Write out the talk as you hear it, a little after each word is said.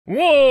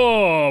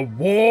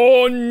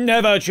War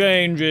never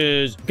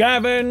changes.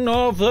 Gavin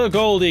of the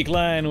Goldie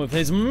clan with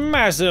his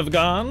massive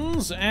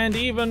guns and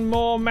even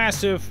more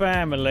massive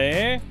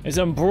family is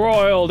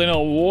embroiled in a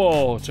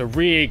war to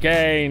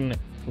regain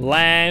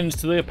lands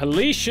to the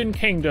Peletian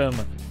kingdom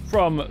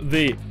from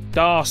the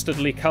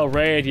dastardly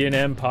Calradian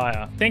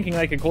Empire. Thinking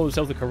they can call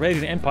themselves the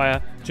Calradian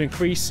Empire to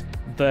increase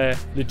their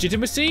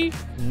legitimacy?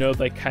 No,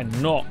 they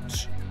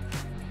cannot.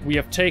 We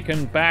have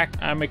taken back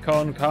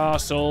Amicon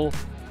Castle.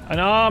 An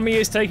army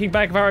is taking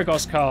back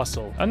Varagos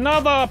Castle.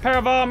 Another pair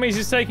of armies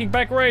is taking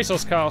back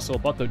Rezos Castle,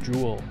 but the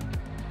jewel.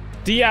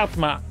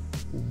 Diatma,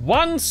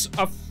 once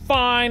a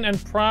fine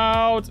and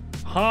proud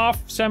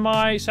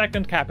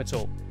half-semi-second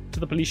capital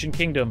to the Peletian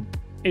kingdom,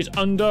 is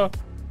under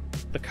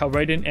the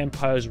Calradian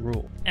Empire's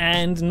rule.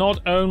 And not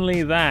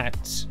only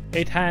that,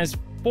 it has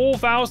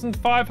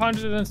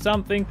 4,500 and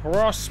something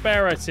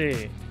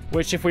prosperity,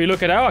 which if we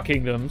look at our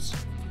kingdoms,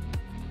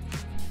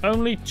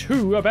 only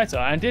 2 are better,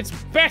 and it's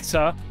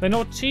better than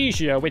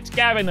Ortesia, which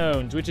Gavin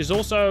owns, which is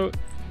also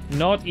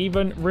not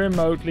even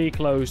remotely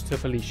close to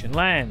Peletian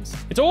lands.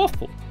 It's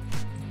awful.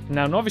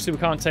 Now, obviously we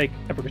can't take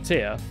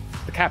Epigratia,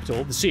 the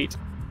capital, the seat,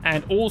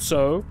 and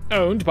also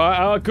owned by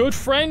our good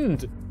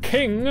friend,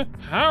 King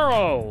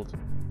Harold.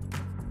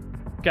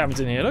 Gavin's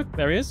in here, look,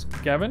 there he is.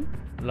 Gavin,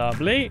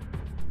 lovely.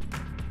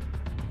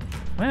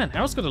 Man,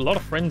 Harold's got a lot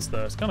of friends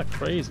though, it's kind of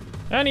crazy.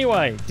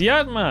 Anyway,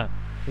 Diatma,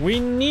 we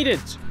need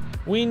it.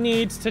 We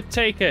need to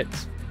take it.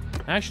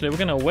 Actually, we're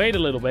going to wait a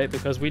little bit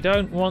because we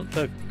don't want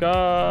the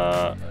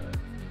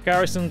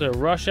garrison to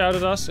rush out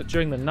at us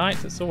during the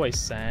night. It's always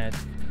sad.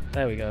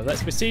 There we go.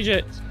 Let's besiege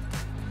it.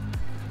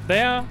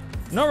 They are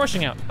not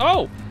rushing out.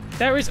 Oh,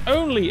 there is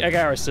only a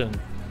garrison.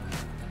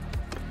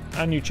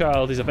 Our new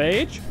child is of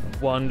age.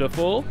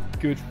 Wonderful.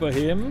 Good for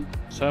him.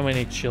 So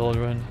many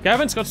children.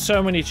 Gavin's got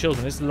so many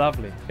children. It's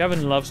lovely.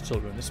 Gavin loves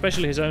children,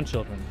 especially his own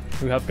children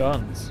who have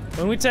guns.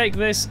 When we take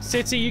this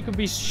city, you can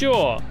be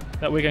sure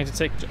that we're going to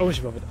take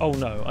ownership of it. Oh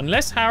no,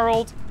 unless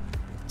Harold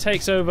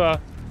takes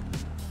over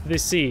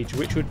this siege,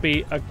 which would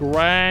be a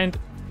grand...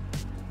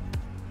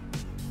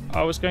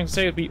 I was going to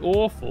say it would be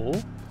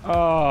awful.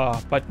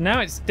 But now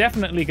it's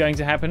definitely going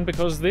to happen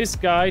because this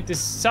guy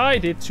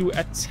decided to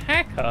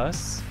attack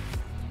us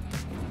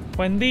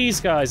when these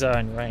guys are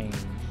in range.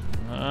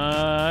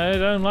 I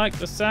don't like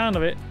the sound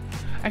of it.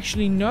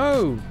 Actually,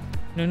 no.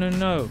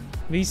 No.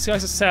 These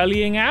guys are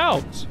sallying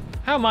out.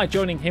 How am I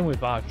joining him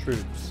with our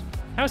troops?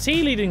 How's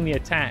he leading the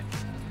attack?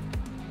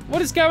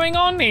 What is going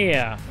on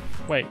here?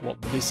 Wait,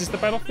 what? This is the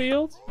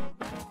battlefield?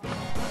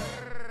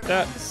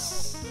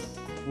 That's...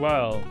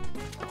 well...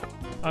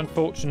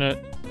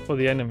 unfortunate for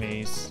the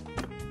enemies.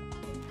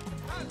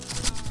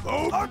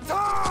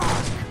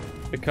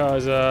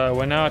 Because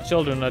when our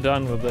children are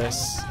done with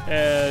this,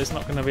 there's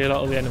not going to be a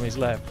lot of the enemies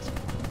left.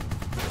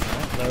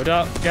 Load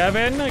up,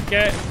 Gavin.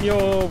 Get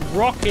your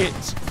rocket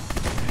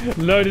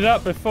loaded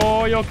up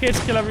before your kids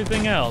kill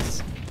everything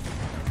else.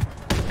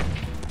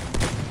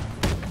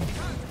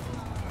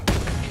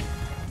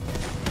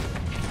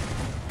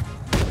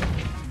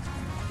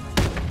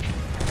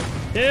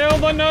 Kill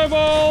the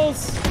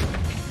nobles!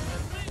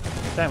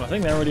 Damn, I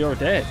think they're already all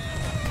dead.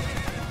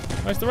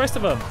 Where's the rest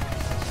of them?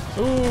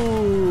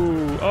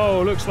 Ooh!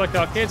 Oh, looks like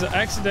our kids are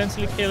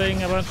accidentally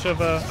killing a bunch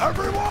of...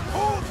 Everyone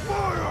hold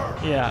fire!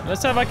 Yeah,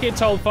 let's have our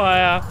kids hold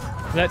fire.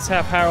 Let's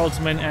have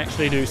Harold's men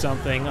actually do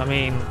something. I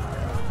mean...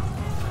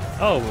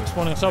 oh, we're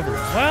spawning a sovereign.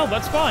 Well,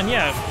 that's fine,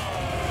 yeah.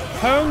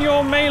 Hone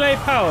your melee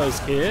powers,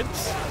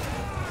 kids.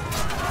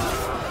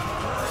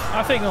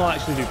 I think they'll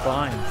actually do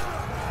fine.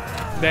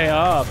 They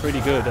are pretty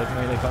good at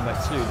melee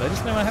combat too. They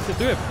just never have to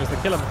do it because they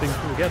kill everything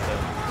before we get there.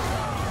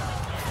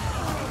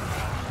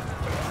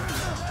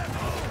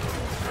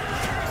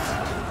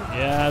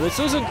 Yeah, this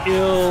was an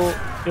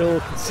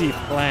ill-conceived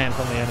plan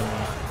from the enemy.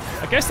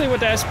 I guess they were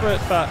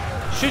desperate, but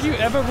should you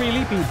ever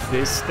really be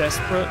this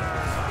desperate?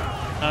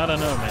 I don't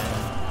know, man.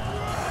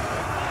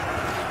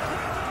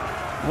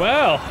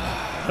 Well,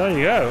 there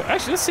you go.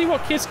 Actually, let's see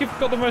what kids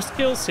got the most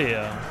kills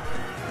here.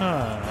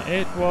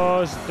 It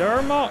was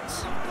Dermot.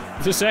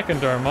 The second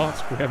Dermot.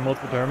 We have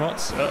multiple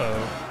Dermots.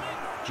 Uh-oh.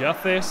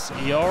 Juthis,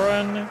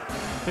 Ioran.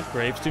 Did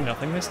Graves do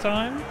nothing this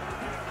time?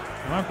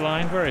 Am I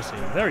blind? Where is he?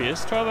 There he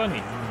is.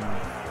 Tralani.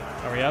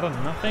 Ariada,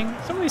 nothing.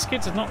 Some of these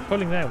kids are not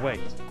pulling their weight.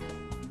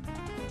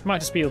 Might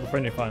just be able to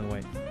friendly fire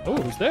weight. Oh,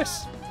 who's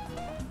this?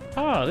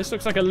 Ah, this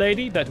looks like a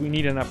lady that we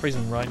need in our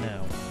prison right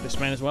now. This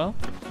man as well.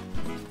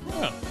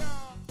 Oh.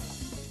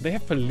 They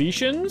have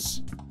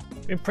Peletians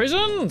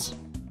imprisoned.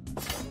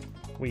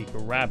 We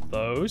grab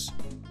those.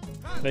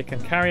 They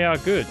can carry our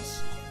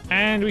goods.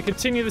 And we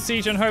continue the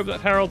siege and hope that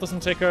Harold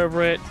doesn't take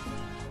over it.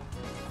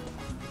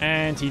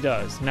 And he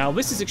does. Now,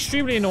 this is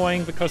extremely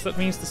annoying because that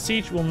means the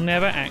siege will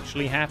never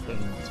actually happen.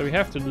 So we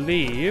have to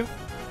leave.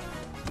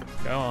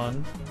 Go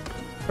on.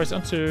 Press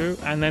on 2,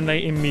 and then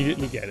they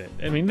immediately get it.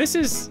 I mean, this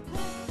is...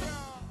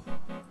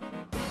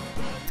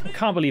 I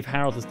can't believe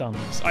Harold has done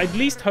this. I at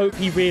least hope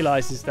he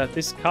realizes that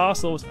this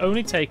castle was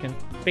only taken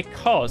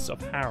because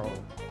of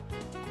Harold.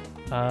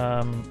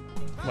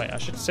 Wait, I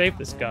should save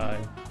this guy.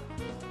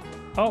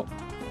 Oh,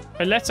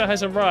 a letter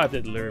has arrived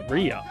at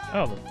Luria.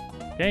 Oh,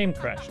 the game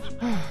crashed.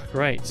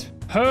 Great.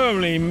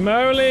 Holy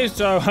moly,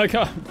 so I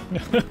can't...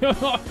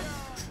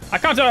 I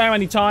can't tell you how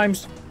many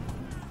times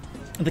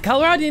the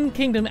Calradian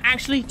Kingdom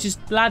actually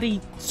just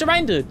bloody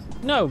surrendered.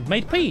 No,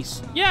 made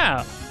peace.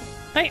 Yeah.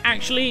 They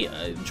actually,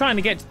 trying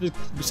to get to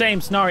the same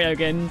scenario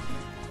again,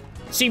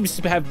 seems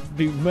to have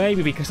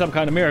maybe because some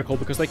kind of miracle,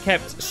 because they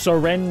kept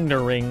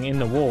surrendering in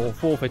the war,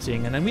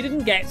 forfeiting, and then we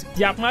didn't get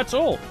Diatma at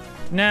all.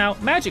 Now,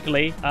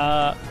 magically,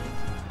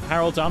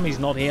 Harold's army's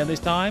not here this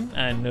time,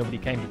 and nobody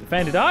came to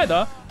defend it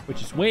either,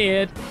 which is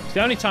weird. It's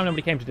the only time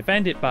nobody came to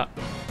defend it, but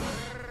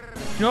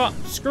you know what?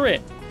 Screw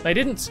it. They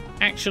didn't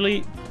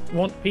actually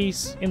want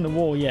peace in the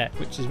war yet,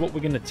 which is what we're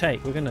going to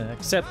take. We're going to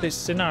accept this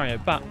scenario,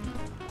 but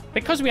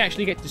because we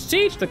actually get to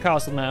siege the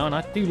castle now, and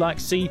I do like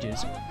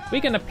sieges,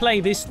 we're going to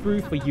play this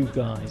through for you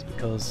guys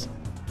because,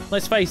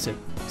 let's face it,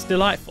 it's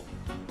delightful.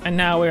 And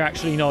now we're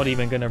actually not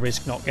even going to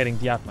risk not getting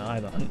Diatma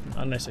either,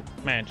 unless it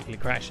magically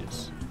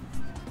crashes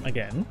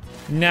again.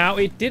 Now,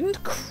 it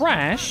didn't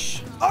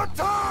crash,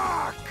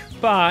 attack!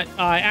 But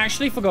I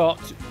actually forgot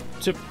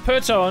to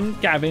put on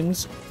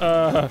Gavin's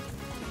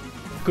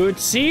good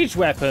siege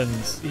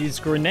weapons. His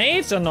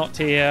grenades are not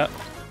here.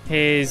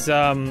 His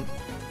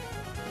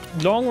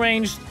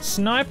long-range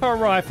sniper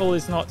rifle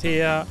is not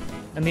here.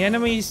 And the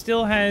enemy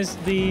still has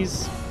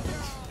these...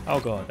 Oh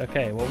god,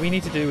 okay. What we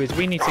need to do is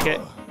we need to get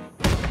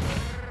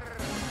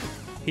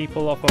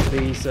people off of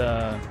these...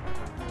 Can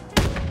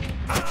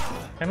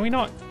we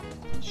not...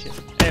 Shit.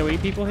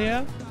 AoE people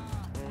here?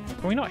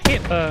 Can we not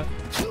hit the...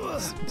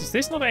 Is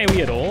this not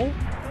AoE at all?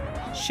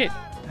 Shit.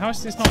 How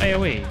is this not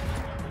AoE?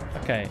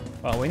 Okay.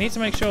 Well, we need to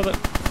make sure that...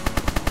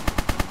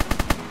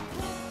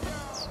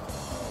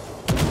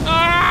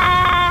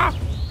 Ah!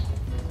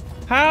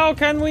 How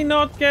can we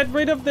not get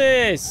rid of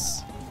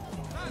this?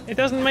 It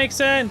doesn't make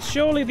sense.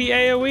 Surely the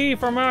AoE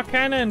from our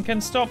cannon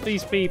can stop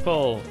these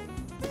people.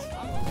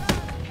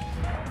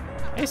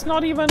 It's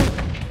not even...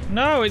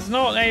 No, it's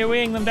not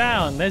AoEing them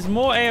down. There's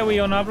more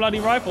AoE on our bloody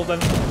rifle than...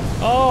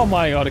 Oh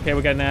my god, okay,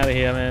 we're getting out of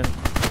here, man.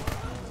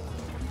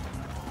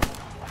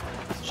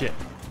 Shit.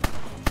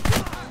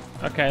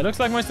 Okay, it looks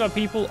like most of our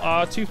people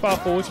are too far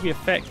forward to be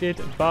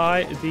affected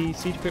by the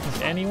siege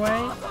equipment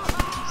anyway.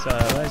 So,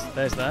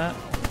 there's that.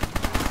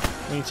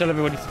 When you tell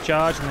everybody to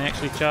charge and they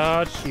actually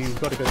charge, you've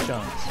got a good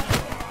chance.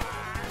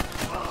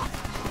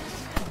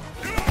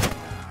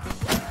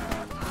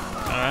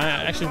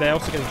 Alright, actually they're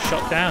also getting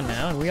shot down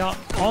now, and we are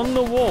on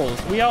the walls.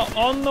 We are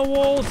on the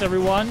walls,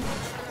 everyone.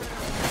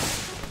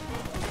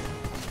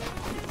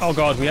 Oh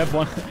god, we have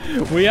one.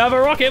 We have a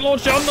rocket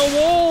launcher on the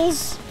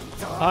walls!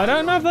 I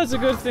don't know if that's a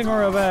good thing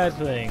or a bad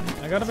thing.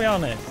 I gotta be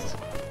honest.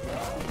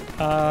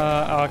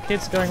 Our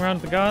kids going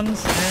around with the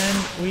guns,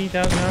 and we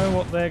don't know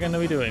what they're gonna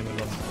be doing with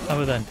them,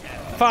 other than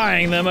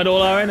firing them at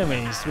all our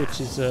enemies, which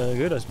is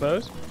good, I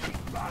suppose.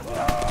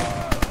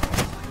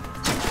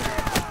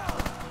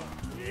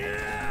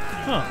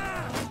 Huh.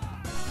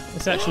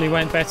 This actually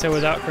went better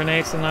without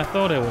grenades than I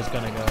thought it was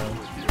gonna go.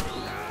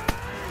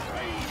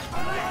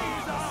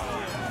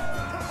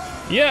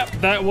 Yep,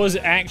 that was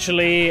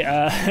actually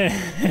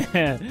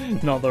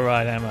not the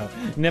right ammo.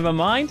 Never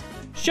mind.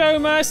 Show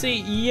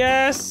mercy,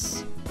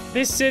 yes!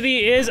 This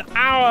city is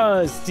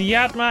ours!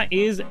 Diatma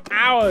is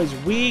ours!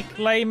 We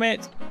claim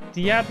it!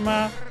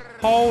 Diatma,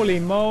 holy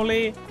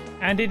moly!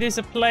 And it is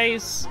a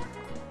place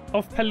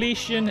of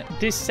Peletian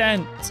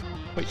descent,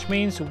 which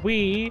means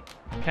we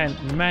can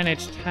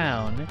manage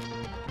town.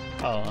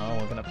 Oh,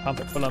 we're gonna pump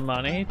it full of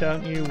money,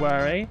 don't you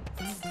worry.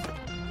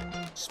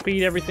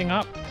 Speed everything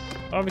up.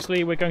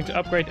 Obviously, we're going to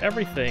upgrade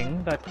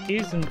everything that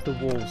isn't the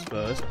walls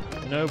first.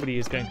 Nobody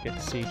is going to get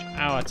to siege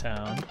our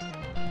town.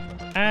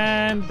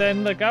 And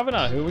then the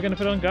governor. Who are we going to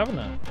put on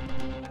governor?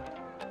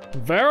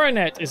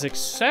 Veronet is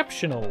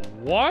exceptional.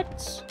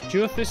 What?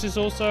 Juthis is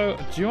also...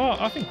 Do you know what?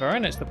 I think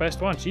Veronet's the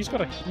best one. She's got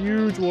a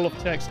huge wall of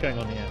text going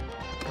on here.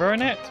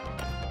 Veronet,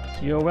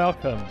 you're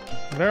welcome.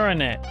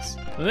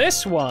 Veronet.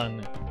 This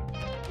one.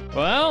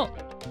 Well,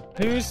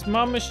 whose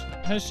mum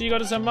has she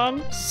got as a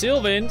mum?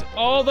 Sylvind.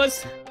 Oh,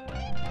 that's...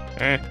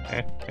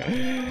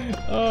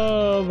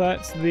 Oh,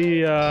 that's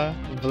the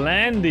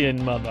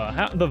Vlandian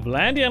mother. The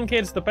Vlandian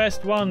kid's the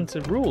best one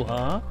to rule,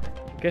 huh?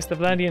 Guess the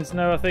Vlandians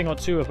know a thing or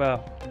two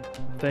about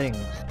things.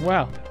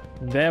 Well,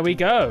 there we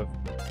go.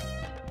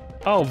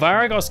 Oh,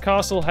 Varagos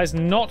Castle has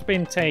not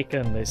been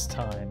taken this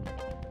time.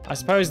 I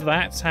suppose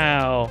that's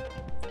how...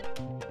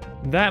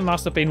 That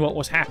must have been what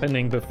was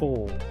happening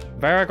before.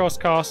 Varagos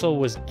Castle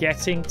was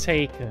getting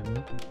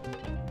taken,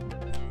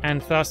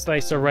 and thus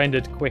they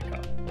surrendered quicker.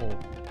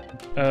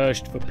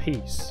 Urged for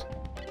peace.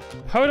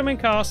 Podamin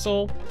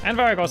Castle and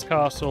Varagos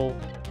Castle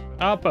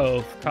are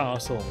both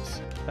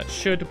castles that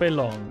should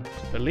belong to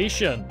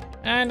Peletian.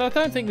 And I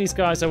don't think these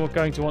guys are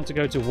going to want to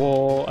go to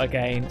war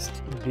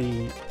against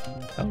the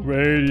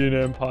Iranian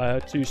Empire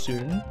too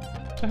soon.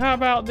 So how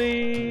about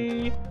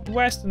the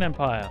Western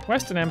Empire?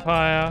 Western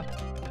Empire,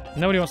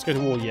 nobody wants to go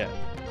to war yet.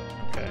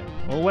 Okay,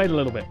 we'll wait a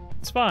little bit.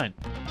 It's fine.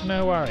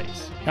 No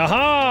worries.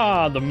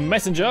 Aha! The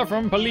messenger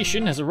from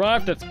Pollution has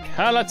arrived at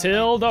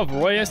Calatilde of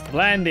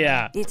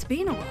Royestlandia. It's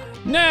been a while.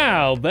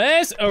 Now,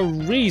 there's a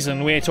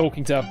reason we're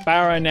talking to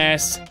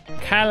Baroness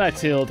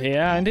Calatilde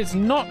here, and it's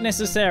not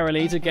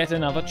necessarily to get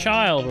another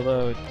child,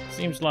 although it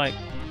seems like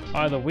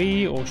either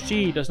we or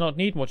she does not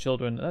need more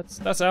children.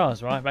 That's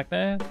ours, right? Back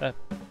there?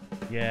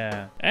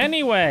 Yeah.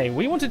 Anyway,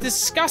 we want to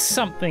discuss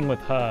something with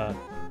her.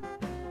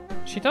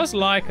 She does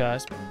like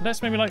us.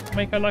 Let's maybe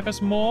make her like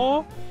us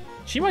more.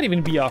 She might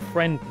even be our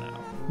friend now.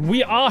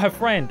 We are her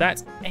friend.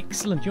 That's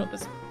excellent. You know,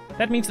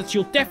 that means that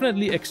she'll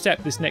definitely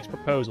accept this next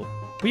proposal.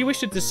 We wish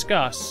to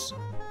discuss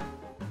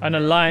an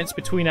alliance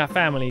between our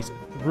families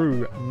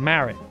through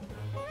marriage.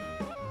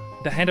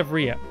 The head of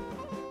Rhea.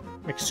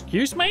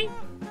 Excuse me?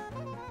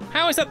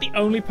 How is that the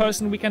only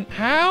person we can...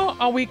 How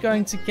are we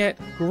going to get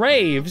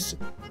Graves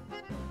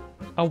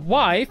a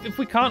wife if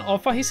we can't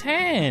offer his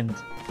hand?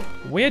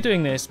 We're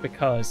doing this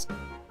because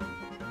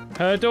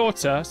her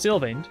daughter,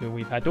 Sylvain, who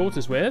we've had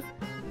daughters with,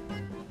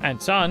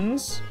 and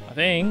sons, I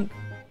think,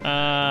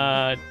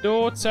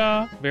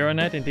 daughter,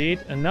 Veronet indeed,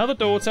 another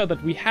daughter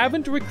that we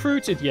haven't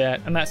recruited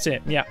yet, and that's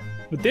it, yeah.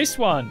 But this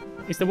one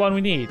is the one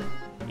we need.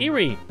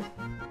 Eerie.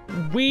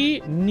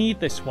 We need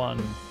this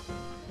one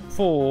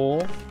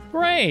for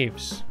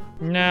Graves.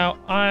 Now,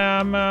 I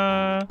am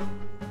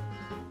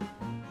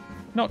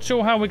not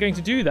sure how we're going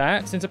to do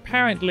that, since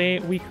apparently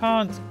we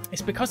can't...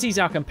 It's because he's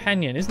our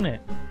companion, isn't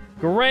it?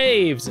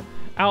 Graves,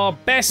 our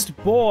best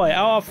boy,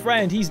 our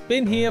friend. He's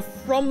been here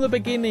from the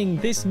beginning.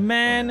 This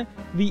man,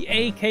 the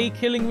AK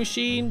killing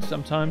machine,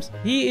 sometimes.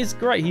 He is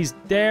great. He's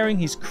daring,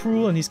 he's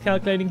cruel, and he's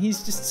calculating.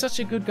 He's just such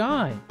a good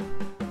guy.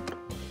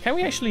 Can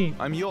we actually...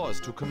 I'm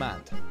yours to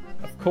command.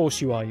 Of course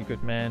you are, you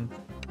good man.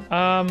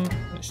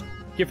 Let's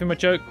give him a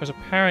joke, because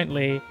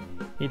apparently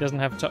he doesn't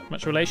have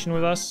much relation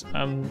with us.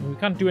 We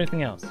can't do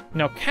anything else.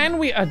 Now, can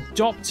we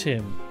adopt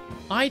him?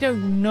 I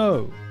don't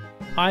know.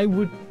 I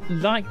would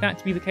like that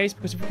to be the case,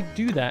 because if we could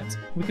do that,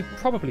 we could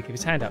probably give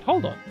his hand out.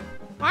 Hold on.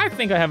 I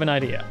think I have an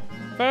idea.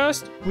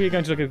 First, we're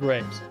going to look at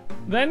Graves.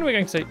 Then we're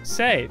going to say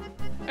save.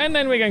 And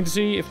then we're going to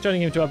see if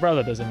turning him to our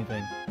brother does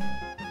anything.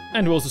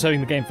 And we're also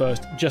saving the game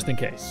first, just in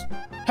case.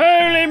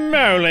 Holy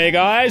moly,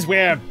 guys,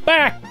 we're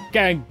back,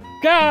 and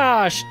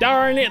gosh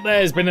darn it,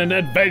 there's been an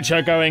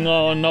adventure going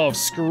on off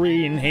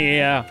screen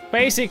here.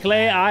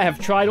 Basically, I have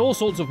tried all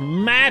sorts of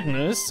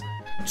madness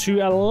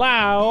to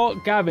allow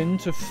Gavin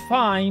to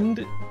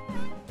find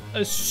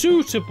a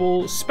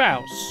suitable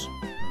spouse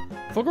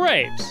for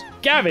Graves.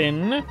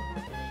 Gavin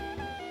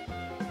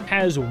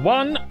has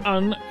one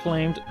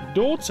unclaimed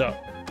daughter.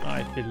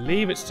 I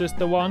believe it's just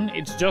the one.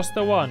 It's just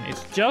the one.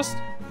 It's just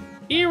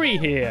Eerie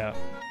here,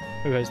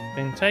 who has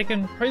been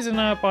taken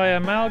prisoner by a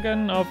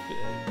Amalgam of...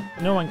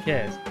 no one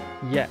cares.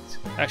 Yet.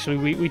 Actually,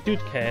 we did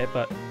care,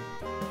 but...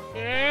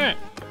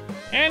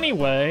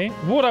 Anyway,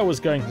 what I was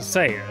going to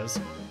say is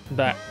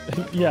that...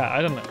 yeah,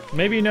 I don't know.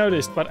 Maybe you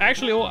noticed, but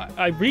actually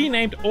I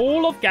renamed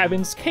all of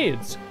Gavin's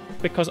kids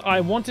because I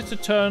wanted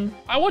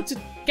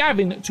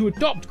Gavin to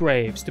adopt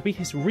Graves, to be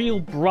his real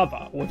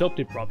brother, or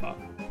adopted brother.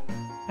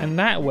 And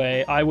that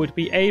way, I would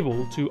be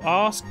able to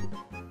ask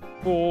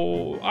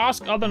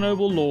other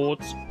noble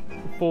lords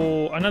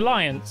for an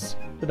alliance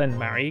to then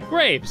marry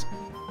Graves.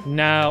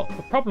 Now,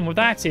 the problem with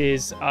that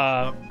is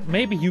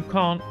maybe you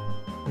can't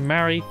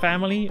marry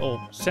family or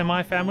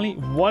semi-family,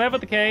 whatever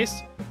the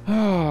case.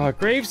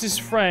 Graves'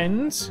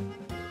 friend,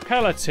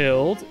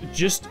 Calatilde,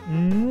 just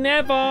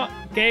never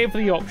gave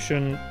the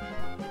option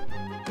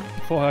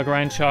for her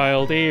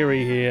grandchild,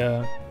 Eerie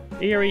here.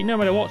 Eerie, no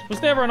matter what,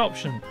 was never an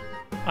option.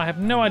 I have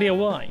no idea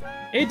why.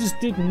 It just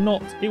did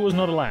not, it was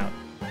not allowed.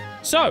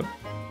 So,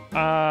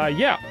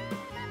 yeah.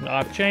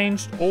 I've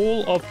changed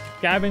all of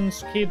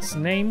Gavin's kids'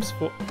 names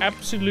for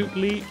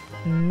absolutely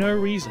no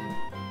reason.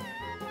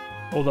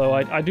 Although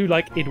I do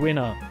like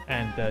Edwina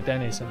and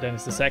Dennis and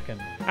Dennis II.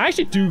 I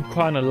actually do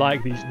kind of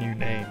like these new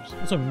names.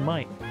 Also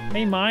Mike.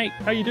 Hey Mike,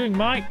 how you doing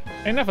Mike?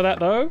 Enough of that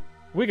though.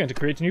 We're going to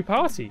create a new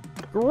party.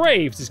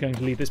 Graves is going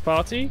to lead this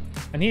party,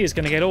 and he is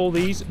going to get all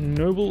these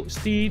noble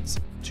steeds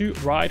to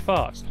ride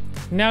fast.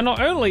 Now, not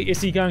only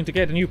is he going to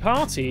get a new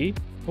party,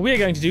 we're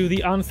going to do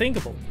the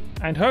unthinkable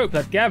and hope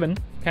that Gavin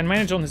can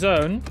manage on his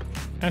own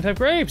and have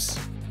Graves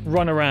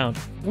run around.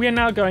 We are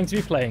now going to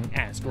be playing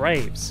as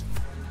Graves.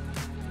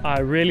 I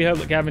really hope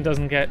that Gavin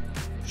doesn't get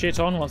shit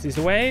on whilst he's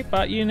away,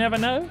 but you never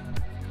know.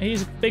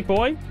 He's a big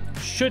boy,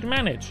 should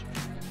manage.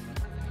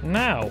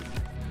 Now,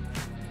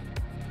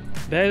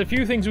 there's a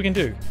few things we can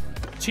do.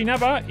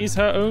 Chinaba is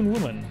her own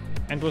woman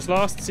and was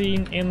last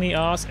seen in the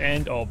arse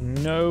end of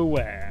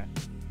nowhere.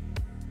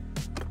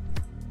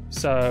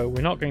 So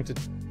we're not going to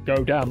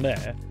go down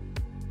there.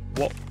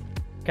 What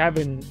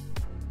Gavin's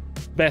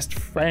best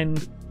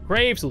friend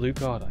Graves will do.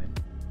 God,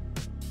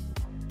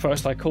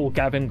 first I call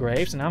Gavin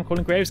Graves, and now I'm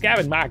calling Graves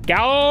Gavin. My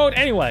God!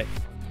 Anyway,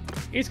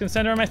 he's gonna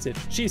send her a message.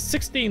 She's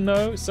 16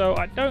 though, so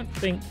I don't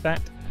think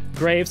that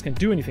Graves can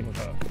do anything with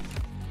her.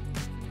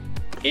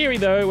 Eerie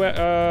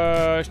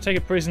though, she's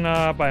taken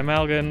prisoner by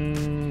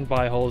Amalgam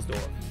by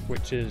Holsdorf,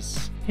 which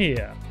is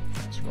here.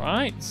 That's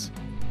right.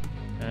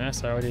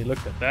 Yes, I already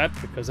looked at that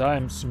because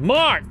I'm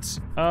smart.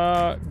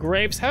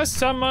 Graves has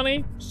some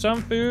money,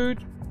 some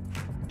food,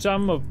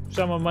 some of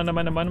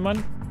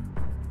money.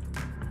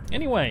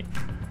 Anyway,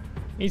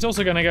 he's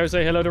also gonna go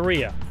say hello to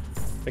Rhea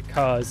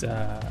because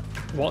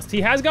whilst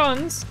he has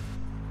guns,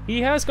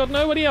 he has got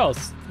nobody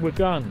else with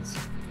guns.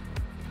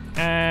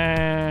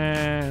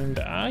 And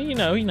you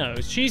know, he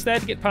knows she's there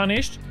to get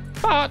punished,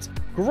 but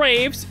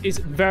Graves is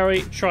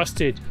very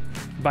trusted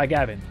by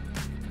Gavin.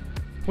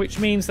 Which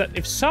means that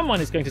if someone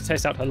is going to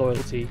test out her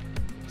loyalty,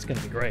 it's going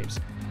to be Graves.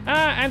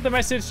 And the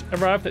message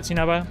arrived at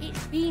Sinaba.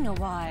 It's been a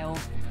while.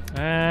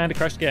 And it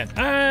crashed again.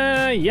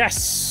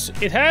 Yes,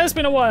 it has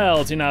been a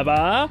while,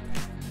 Tinaba.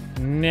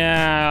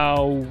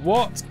 Now,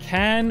 what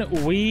can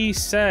we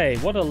say?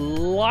 What a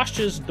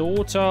luscious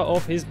daughter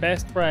of his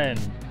best friend.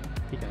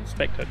 He can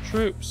inspect her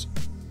troops.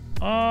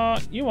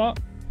 You what?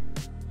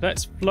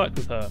 Let's flirt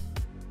with her.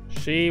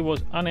 She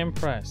was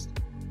unimpressed.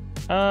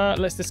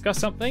 Let's discuss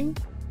something.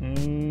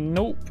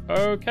 Nope.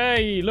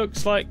 Okay,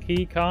 looks like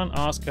he can't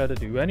ask her to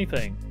do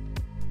anything.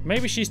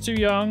 Maybe she's too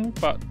young,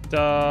 but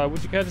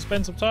would you care to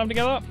spend some time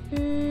together?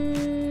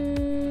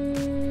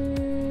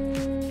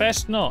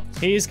 Best not.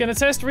 He's gonna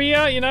test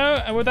Rhea, you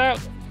know, and without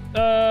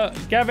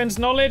Gavin's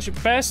knowledge,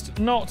 best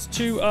not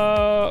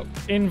to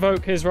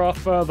invoke his wrath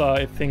further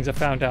if things are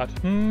found out.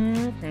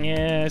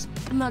 Yes.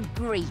 My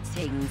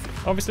greetings.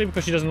 Obviously,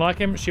 because she doesn't like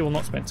him, she will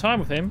not spend time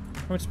with him.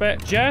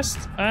 Respect,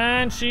 jest,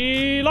 and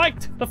she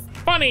liked the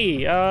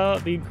funny.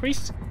 The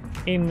increase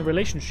in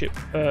relationship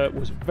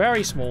was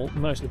very small,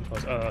 mostly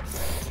because,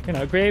 you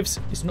know, Graves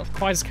is not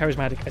quite as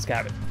charismatic as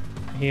Gavin.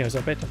 He is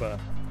a bit of a...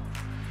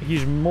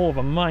 He's more of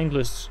a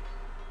mindless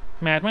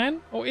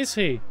madman, or is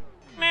he?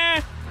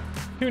 Nah.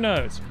 Who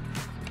knows?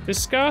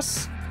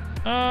 Discuss.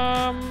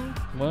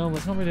 Well,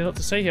 there's not really a lot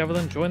to say here other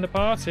than join the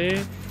party.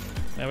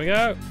 There we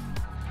go.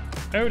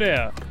 Oh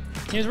dear.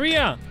 Here's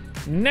Rhea.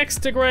 Next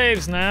to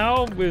Graves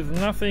now, with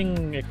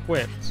nothing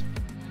equipped.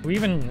 We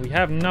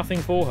have nothing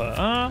for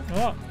her.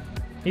 What?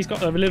 He's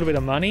got a little bit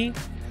of money.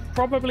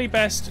 Probably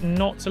best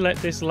not to let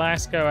this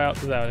lass go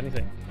out without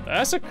anything.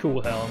 That's a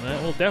cool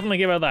helmet. We'll definitely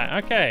give her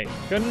that. Okay,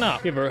 good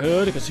enough. Give her a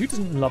hood, because who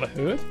doesn't love a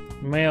hood?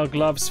 Male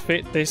gloves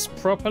fit this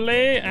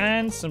properly,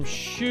 and some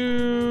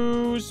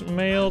shoes.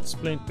 Mailed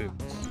splint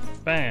boots.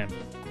 Bam.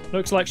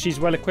 Looks like she's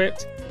well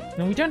equipped.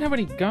 Now, we don't have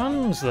any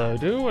guns, though,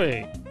 do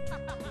we?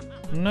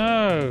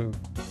 No.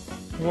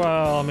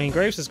 Well, I mean,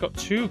 Graves has got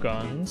 2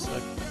 guns.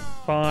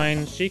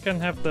 Fine, she can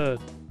have the...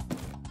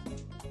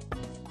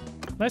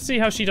 Let's see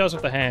how she does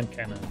with the hand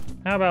cannon.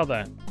 How about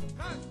that?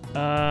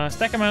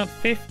 Stack amount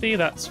 50,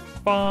 that's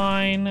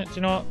fine. Do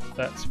you know what?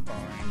 That's fine.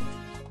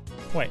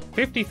 Wait,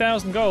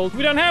 50,000 gold?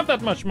 We don't have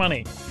that much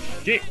money!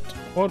 Shit!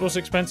 What was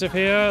expensive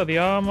here? The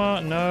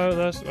armor? No,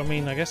 that's... I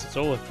mean, I guess it's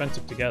all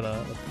expensive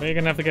together. We're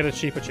gonna have to get a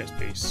cheaper chest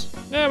piece.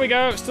 There we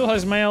go. Still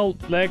has male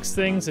legs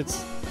things.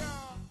 It's...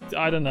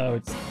 I don't know.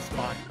 It's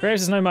fine.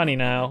 Graves has no money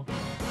now.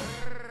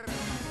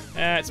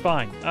 It's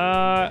fine.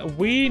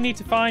 We need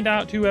to find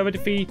out whoever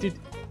defeated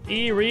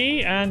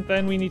Eerie, and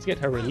then we need to get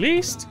her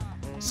released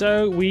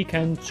so we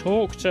can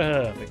talk to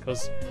her,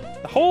 because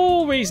the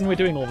whole reason we're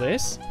doing all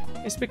this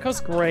is because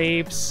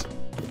Graves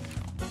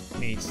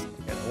needs to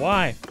get a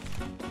wife.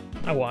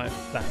 A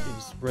wife that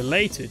is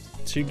related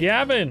to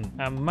Gavin.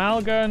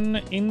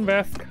 Amalgan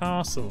Inbeth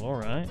Castle.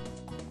 Alright.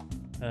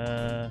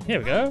 Here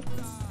we go.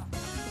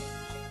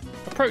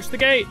 Approach the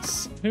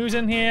gates. Who's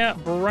in here?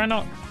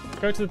 Brannock.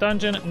 Go to the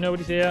dungeon.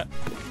 Nobody's here.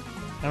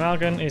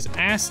 Amalgan is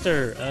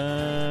Aster.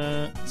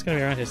 It's going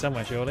to be around here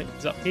somewhere, surely.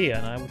 It's up here,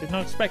 and I did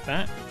not expect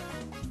that.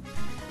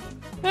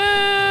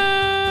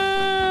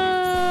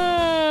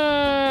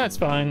 That's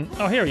fine.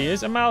 Oh, here he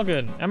is.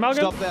 Amalgan. Amalgan?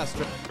 Stop there,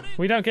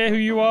 we don't care who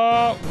you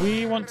are.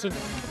 We want to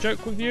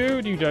joke with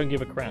you. You don't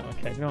give a crap.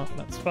 Okay, no,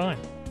 that's fine.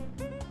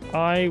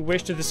 I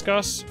wish to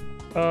discuss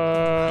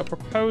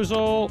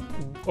proposal.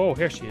 Oh,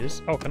 here she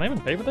is. Oh, can I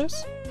even pay for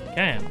this?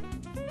 Can.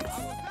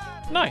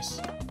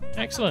 Nice.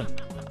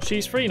 Excellent.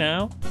 She's free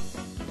now.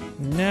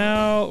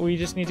 Now we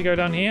just need to go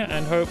down here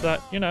and hope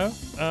that, you know,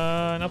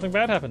 nothing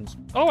bad happens.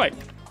 Oh, wait.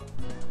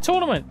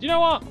 Tournament. You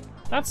know what?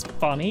 That's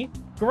funny.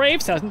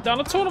 Graves hasn't done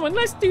a tournament.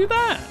 Let's do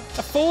that.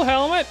 A full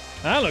helmet.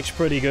 That looks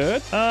pretty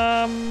good.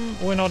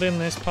 We're not in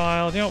this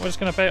pile. You know what? We're just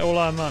going to bet all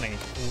our money.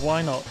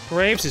 Why not?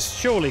 Graves is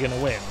surely going to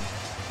win.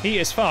 He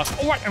is fast.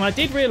 Oh, right. And I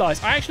did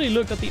realize, I actually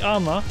looked at the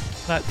armor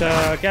that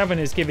Gavin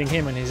is giving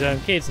him and his own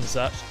kids and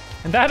such.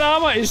 And that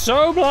armor is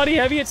so bloody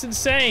heavy, it's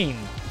insane.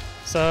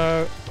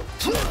 So,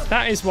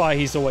 that is why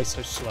he's always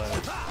so slow.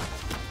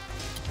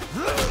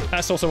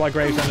 That's also why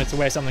Graves wanted to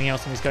wear something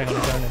else when he's going on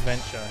his own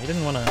adventure. He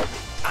didn't want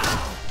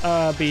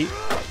to be...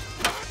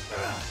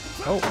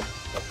 Oh.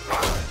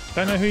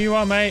 Don't know who you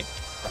are, mate.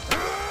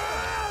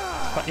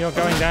 But you're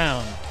going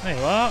down. There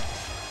you are.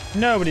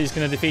 Nobody's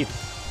going to defeat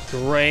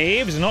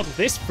Graves. Not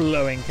this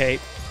flowing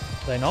cape.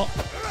 They're not.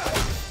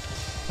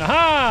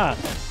 Aha!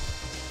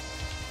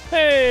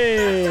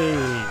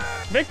 Hey!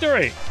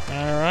 Victory!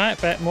 Alright,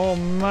 bet more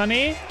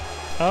money.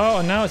 Oh,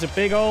 and now it's a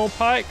big old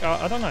pike.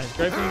 I don't know, is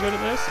Graves any good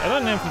at this? I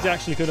don't know if he's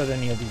actually good at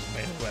any of these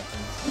melee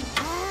weapons.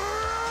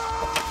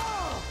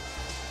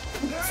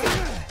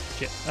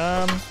 shit.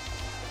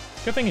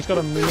 Good thing he's got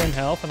 1,000,000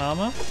 health and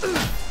armor.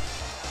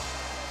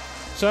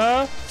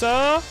 Sir?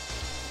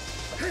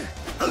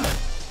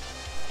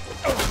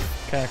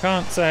 Okay, I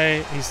can't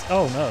say he's...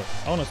 Oh, no.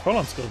 Oh, no,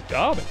 Spolon skill's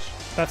garbage.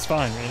 That's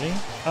fine, really.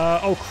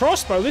 Oh,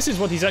 crossbow. This is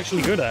what he's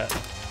actually good at.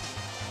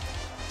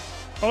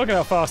 Oh, look at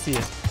how fast he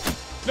is.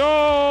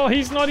 No,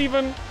 he's not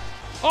even...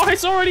 Oh,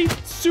 it's already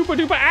super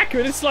duper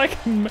accurate. It's like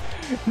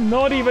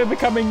not even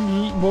becoming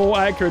more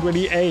accurate when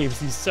he aims.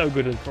 He's so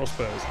good at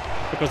crossbows.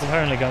 Because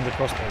apparently guns are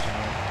crossbows, you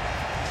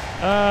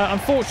know.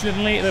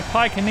 Unfortunately, the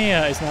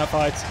pikeneer is now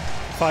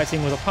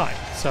fighting with a pike.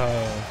 So...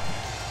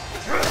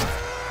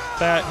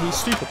 that he's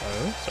stupid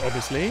though, so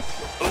obviously.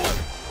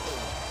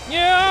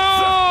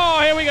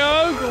 Yeah, here we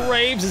go.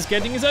 Graves is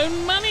getting his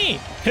own money.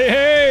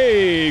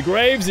 Hey,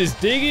 Graves is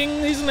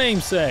digging his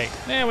namesake.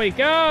 There we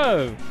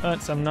go.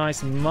 Earned some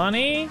nice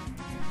money.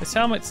 This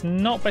helmet's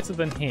not better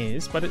than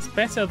his, but it's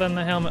better than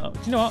the helmet. Oh, do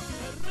you know what?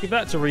 Give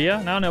that to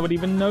Rhea. Now nobody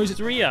even knows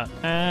it's Rhea.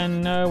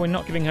 And no, we're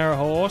not giving her a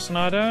horse, and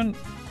I don't.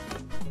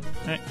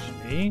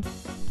 Actually,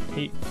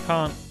 he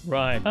can't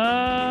ride.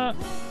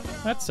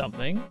 That's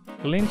something.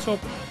 Glintor.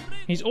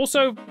 He's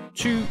also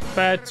too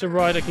bad to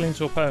ride a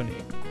Glintor pony.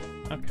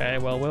 Okay,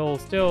 well, we'll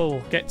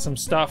still get some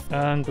stuff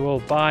and we'll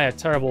buy a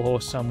terrible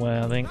horse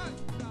somewhere, I think,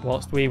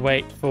 whilst we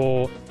wait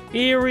for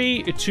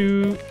Eerie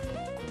to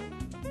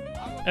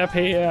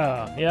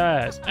appear.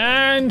 Yes,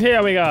 and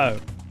here we go.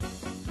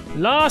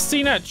 Last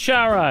seen at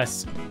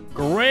Charas,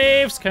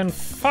 Graves can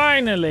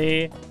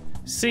finally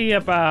see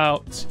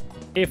about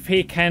if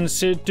he can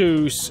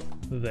seduce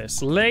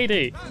this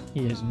lady.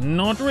 He is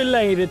not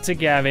related to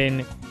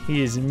Gavin.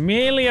 He is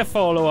merely a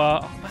follower.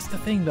 Oh, that's the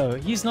thing, though.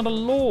 He's not a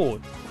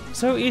lord.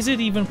 So is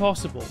it even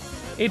possible?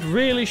 It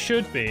really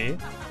should be.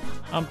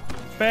 I'm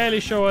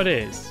fairly sure it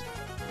is.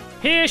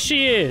 Here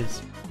she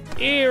is.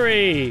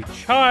 Eerie,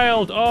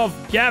 child of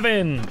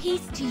Gavin.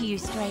 Peace to you,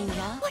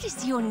 stranger. What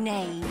is your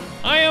name?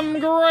 I am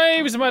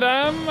Graves,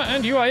 madame,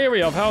 and you are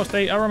Eerie of House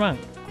de Aramank.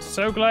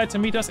 So glad to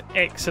meet us.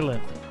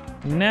 Excellent.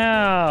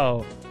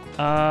 Now,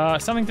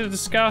 something to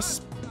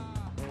discuss.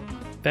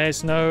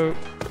 There's no...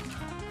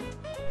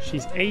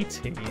 She's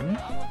 18.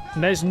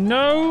 There's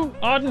no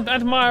ardent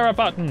admirer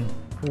button.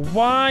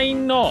 Why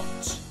not?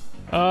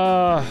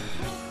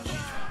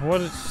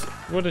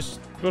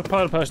 What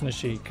part of person is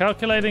she?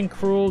 Calculating,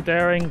 cruel,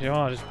 daring.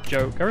 Oh, just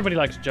joke. Everybody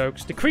likes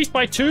jokes. Decreased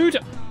by 2.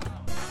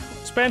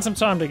 Spend some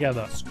time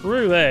together.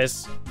 Screw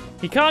this.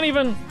 He can't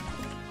even...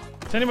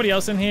 Is anybody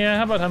else in here?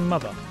 How about her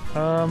mother?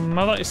 Her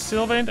mother is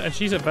Sylvan and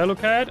she's at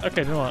Velocad.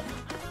 Okay, you know what?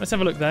 Let's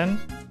have a look then.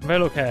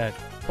 Velocad.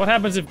 What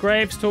happens if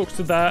Graves talks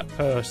to that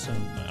person?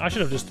 I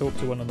should have just talked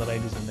to one of the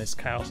ladies in this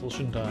castle,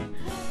 shouldn't I?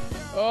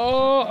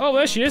 Oh,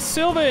 there she is,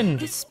 Sylvan!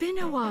 It's been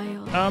a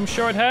while. I'm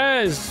sure it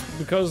has,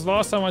 because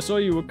last time I saw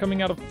you were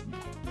coming out of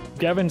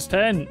Gavin's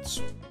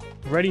tent.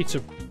 Ready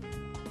to...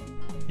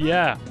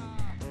 Yeah.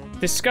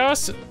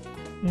 Discuss?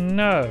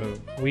 No.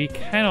 We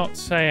cannot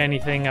say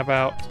anything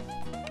about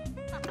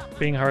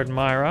being her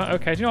admirer.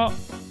 Okay, do you know what?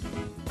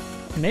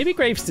 Maybe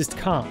Graves just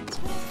can't.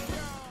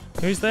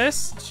 Who's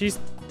this? She's...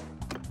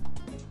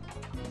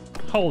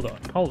 Hold on.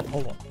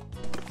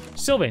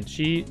 Sylvan,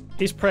 she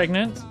is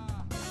pregnant.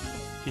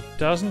 She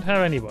doesn't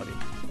have anybody.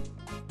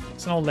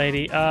 It's an old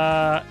lady.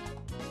 There's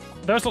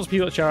lots of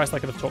people at Charas I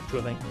could have talked to,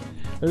 I think.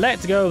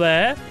 Let's go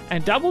there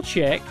and double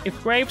check if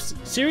Graves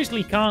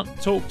seriously can't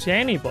talk to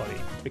anybody,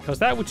 because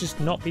that would just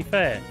not be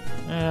fair.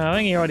 I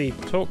think he already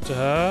talked to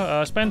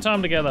her. Spend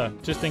time together,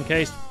 just in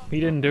case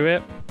he didn't do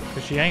it,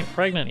 because she ain't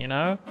pregnant, you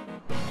know?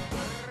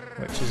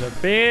 Which is a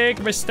big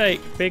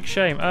mistake, big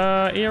shame.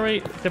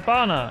 Eerie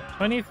Debana,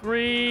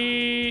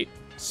 23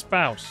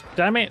 spouse.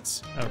 Damn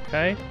it.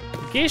 Okay.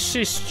 Gish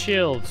is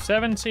chilled,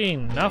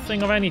 17.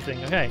 Nothing of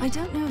anything. Okay. I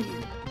don't know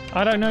you.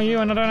 I don't know you,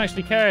 and I don't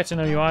actually care to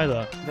know you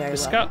either. Very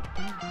well.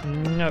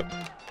 No.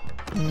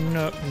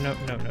 No.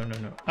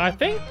 I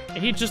think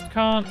he just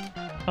can't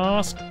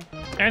ask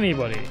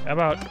anybody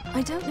about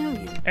I don't know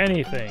you.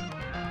 anything.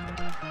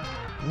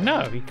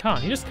 No, he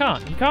can't. He just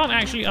can't. He can't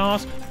actually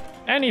ask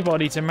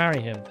anybody to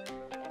marry him.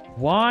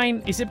 Why?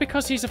 Is it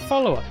because he's a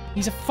follower?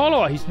 He's a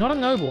follower. He's not a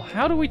noble.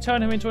 How do we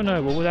turn him into a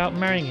noble without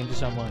marrying him to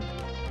someone?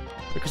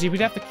 Because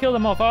we'd have to kill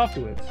them off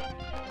afterwards.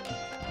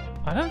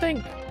 I don't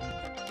think...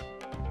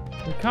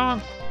 We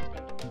can't...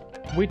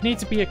 We'd need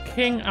to be a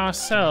king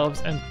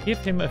ourselves and give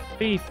him a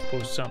fief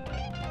or something.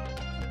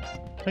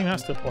 I think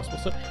that's still possible.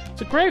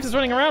 So Graves is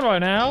running around right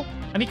now,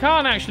 and he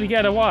can't actually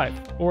get a wife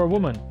or a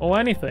woman or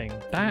anything.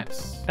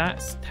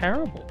 That's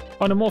terrible.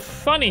 On a more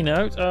funny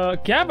note,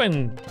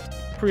 Gavin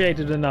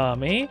created an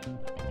army,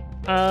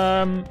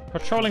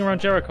 patrolling around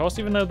Jericho,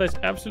 even though there's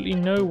absolutely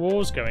no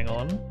wars going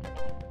on.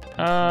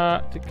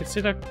 To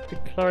consider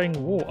declaring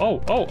war.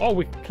 Oh,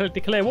 we can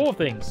declare war of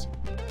things.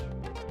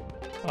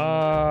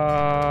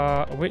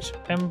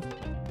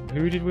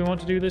 Who did we want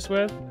to do this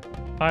with?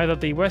 Either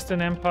the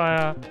Western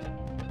Empire.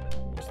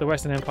 What's the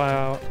Western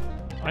Empire?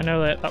 I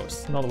know that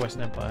was not the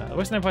Western Empire. The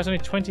Western Empire is only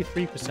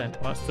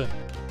 23%. Well, that's the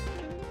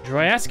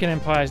Dryascan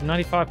Empire is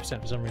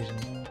 95% for some reason.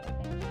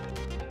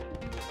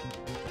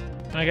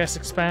 I guess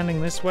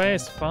expanding this way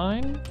is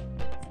fine.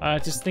 I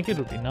just think it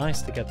would be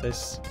nice to get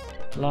this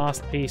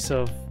last piece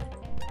of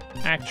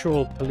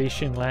actual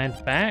Palatian land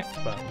back,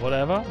 but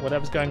whatever.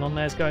 Whatever's going on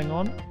there's going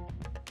on.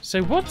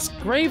 So what's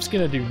Graves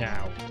gonna do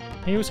now?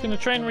 He was gonna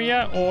train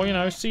Rhea, or, you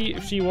know, see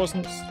if she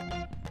wasn't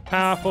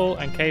powerful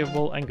and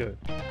capable and good.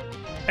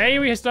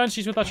 Aerie has done,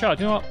 she's with our child.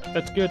 You know what?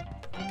 That's good.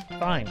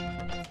 Fine.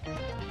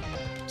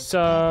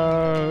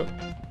 So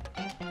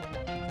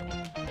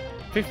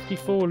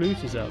 54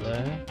 looters out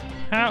there.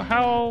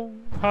 How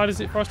hard is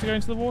it for us to go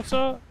into the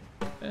water?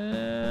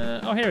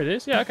 Oh, here it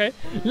is. Yeah, okay.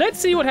 Let's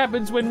see what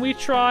happens when we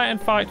try and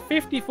fight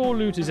 54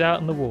 looters out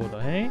in the water,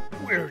 hey?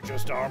 We're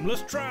just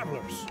harmless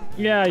travelers.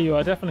 Yeah, you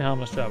are definitely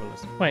harmless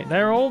travelers. Wait,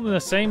 they're all in the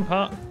same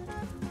part.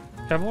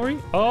 Cavalry?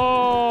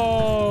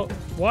 Oh,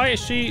 why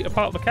is she a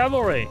part of the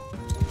cavalry?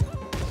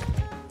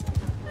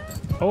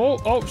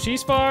 Oh,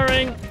 she's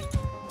firing.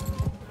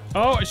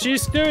 Oh,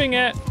 she's doing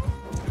it.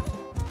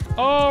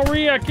 Oh,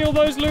 Rhea, kill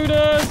those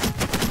looters.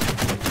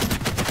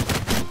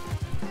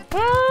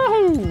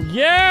 Oh,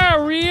 yeah,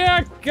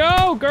 Rhea,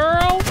 go,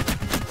 girl.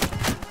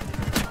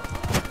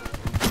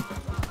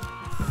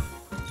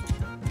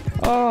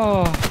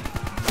 Oh.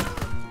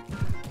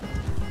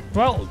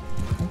 Well,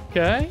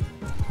 okay.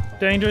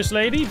 Dangerous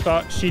lady,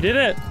 but she did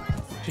it.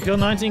 She killed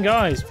 19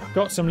 guys.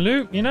 Got some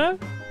loot, you know?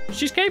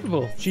 She's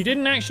capable. She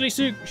didn't actually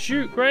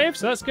shoot Graves,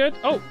 so that's good.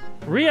 Oh,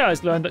 Rhea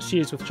has learned that she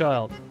is with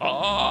child.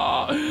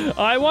 Oh,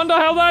 I wonder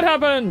how that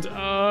happened.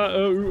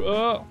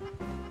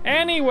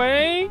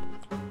 Anyway,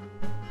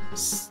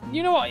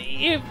 you know what?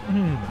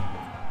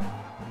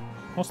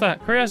 What's that?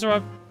 Korea has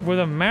arrived with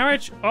a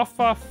marriage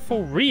offer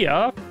for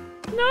Rhea?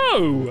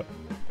 No!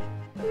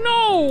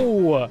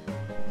 No!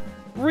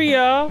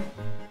 Rhea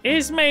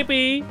is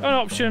maybe an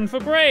option for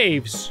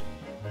Graves.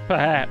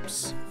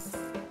 Perhaps.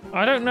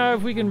 I don't know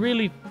if we can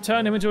really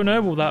turn him into a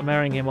noble without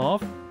marrying him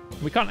off.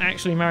 We can't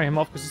actually marry him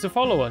off because he's a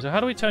follower. So how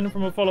do we turn him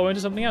from a follower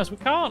into something else? We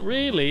can't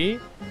really.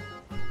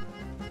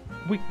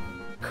 We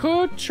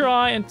could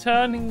try and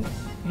turn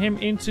him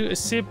into a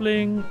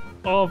sibling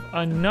of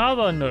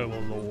another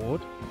noble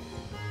lord.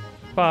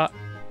 But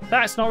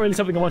that's not really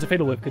something I want to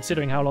fiddle with,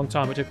 considering how long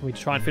time it took me to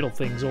try and fiddle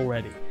things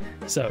already.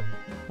 So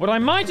what I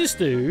might just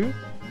do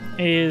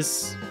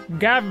is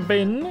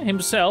Gavin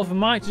himself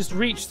might just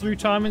reach through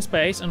time and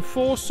space and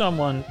force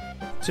someone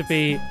to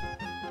be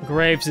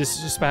Graves'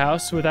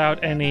 spouse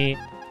without any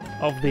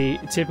of the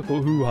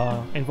typical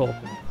hoo-ha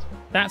involved in it.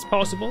 That's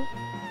possible.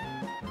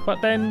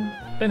 But then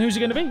who's it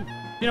going to be?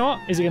 You know what?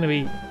 Is it going to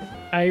be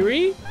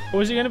Aerie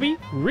or is it going to be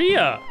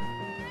Rhea?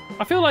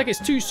 I feel like it's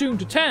too soon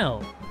to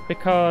tell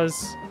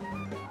because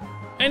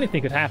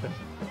anything could happen.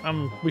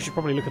 We should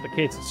probably look at the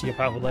kids and see how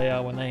powerful they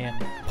are when they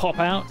pop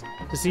out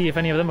to see if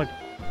any of them are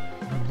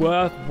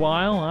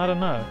worthwhile. I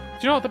don't know. Do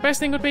you know what the best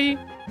thing would be?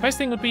 The best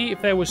thing would be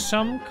if there was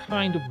some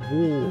kind of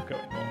war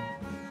going on.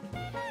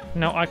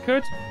 Now I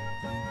could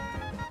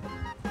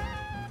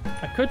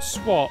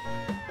swap.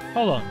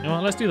 Hold on. You know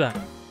what? Let's do that.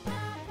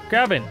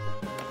 Gavin,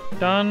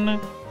 done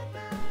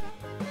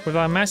with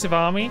our massive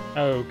army.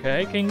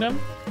 Okay, kingdom.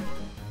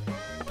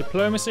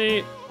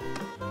 Diplomacy.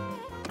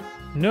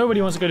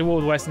 Nobody wants to go to war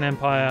with the Western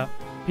Empire.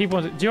 People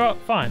want to. Do you know what?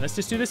 Fine. Let's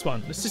just do this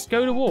one. Let's just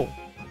go to war.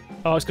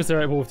 Oh, it's because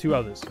they're at war with 2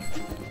 others.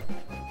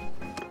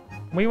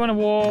 We want a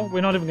war.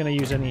 We're not even going to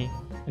use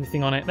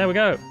anything on it. There we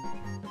go.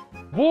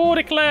 War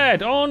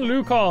declared on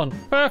Lucon.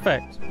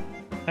 Perfect.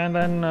 And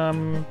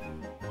then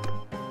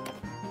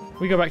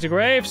we go back to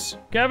Graves.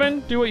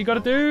 Gavin, do what you got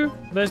to do.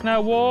 There's now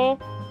war.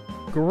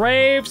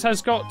 Graves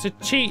has got to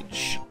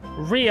teach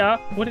Rhea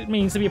what it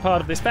means to be a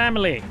part of this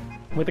family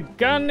with a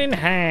gun in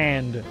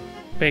hand,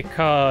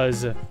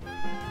 because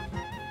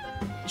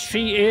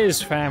she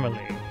is family,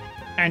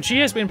 and she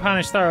has been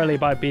punished thoroughly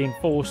by being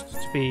forced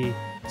to be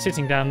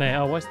sitting down there.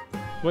 Oh,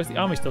 where's the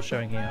army still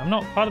showing here? I'm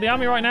not part of the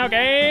army right now,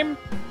 game.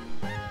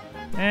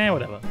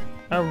 Whatever.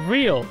 A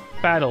real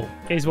battle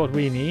is what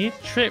we need.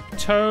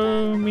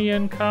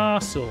 Triptomian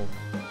Castle.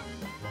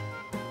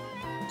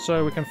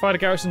 So we can fight a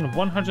garrison of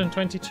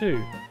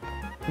 122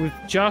 with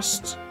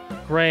just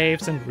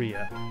Graves and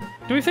Rhea.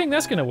 Do we think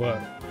that's going to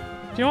work?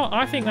 Do you know what?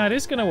 I think that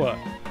is going to work.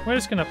 We're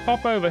just going to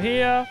pop over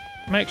here,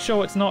 make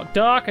sure it's not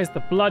dark as the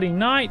bloody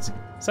night.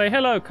 Say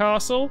hello,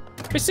 castle.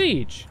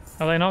 Besiege.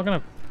 Are they not going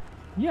to?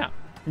 Yeah.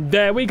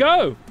 There we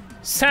go.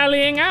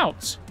 Sallying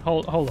out.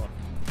 Hold on.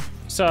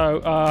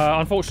 So,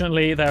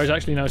 unfortunately, there is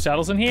actually no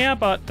saddles in here,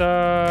 but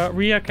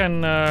Rhea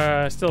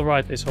can still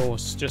ride this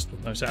horse just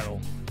with no saddle.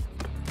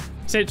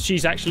 Since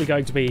she's actually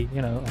going to be,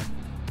 you know,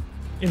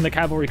 in the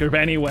cavalry group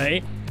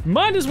anyway,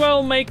 might as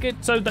well make it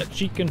so that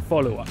she can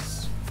follow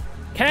us.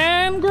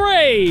 Can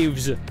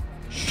Graves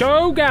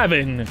show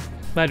Gavin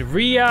that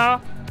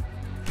Rhea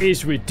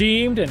is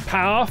redeemed and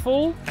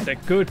powerful and a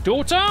good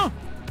daughter?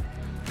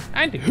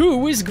 And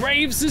who is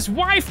Graves'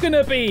 wife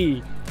gonna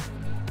be?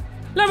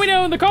 Let me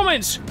know in the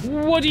comments,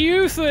 what do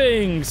you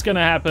think's gonna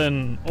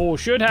happen or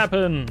should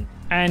happen?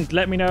 And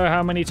let me know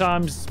how many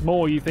times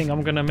more you think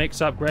I'm gonna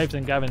mix up Graves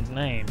and Gavin's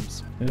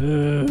names.